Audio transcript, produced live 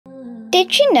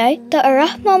Did you know the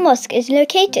Ar-Rahma Mosque is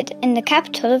located in the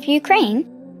capital of Ukraine?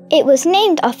 It was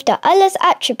named after Allah's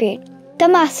attribute, the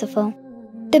Merciful.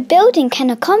 The building can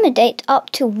accommodate up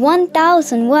to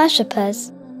 1,000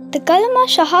 worshippers. The Qalima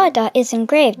Shahada is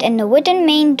engraved in the wooden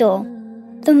main door.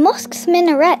 The mosque's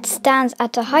minaret stands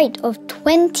at a height of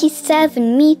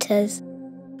 27 meters.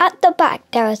 At the back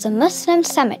there is a Muslim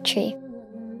cemetery.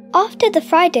 After the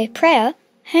Friday prayer,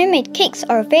 homemade cakes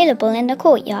are available in the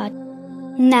courtyard.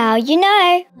 Now you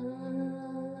know!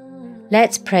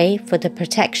 Let's pray for the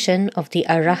protection of the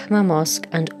Ar-Rahma Mosque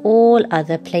and all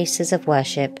other places of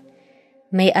worship.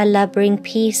 May Allah bring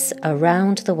peace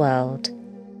around the world.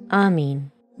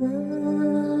 Ameen.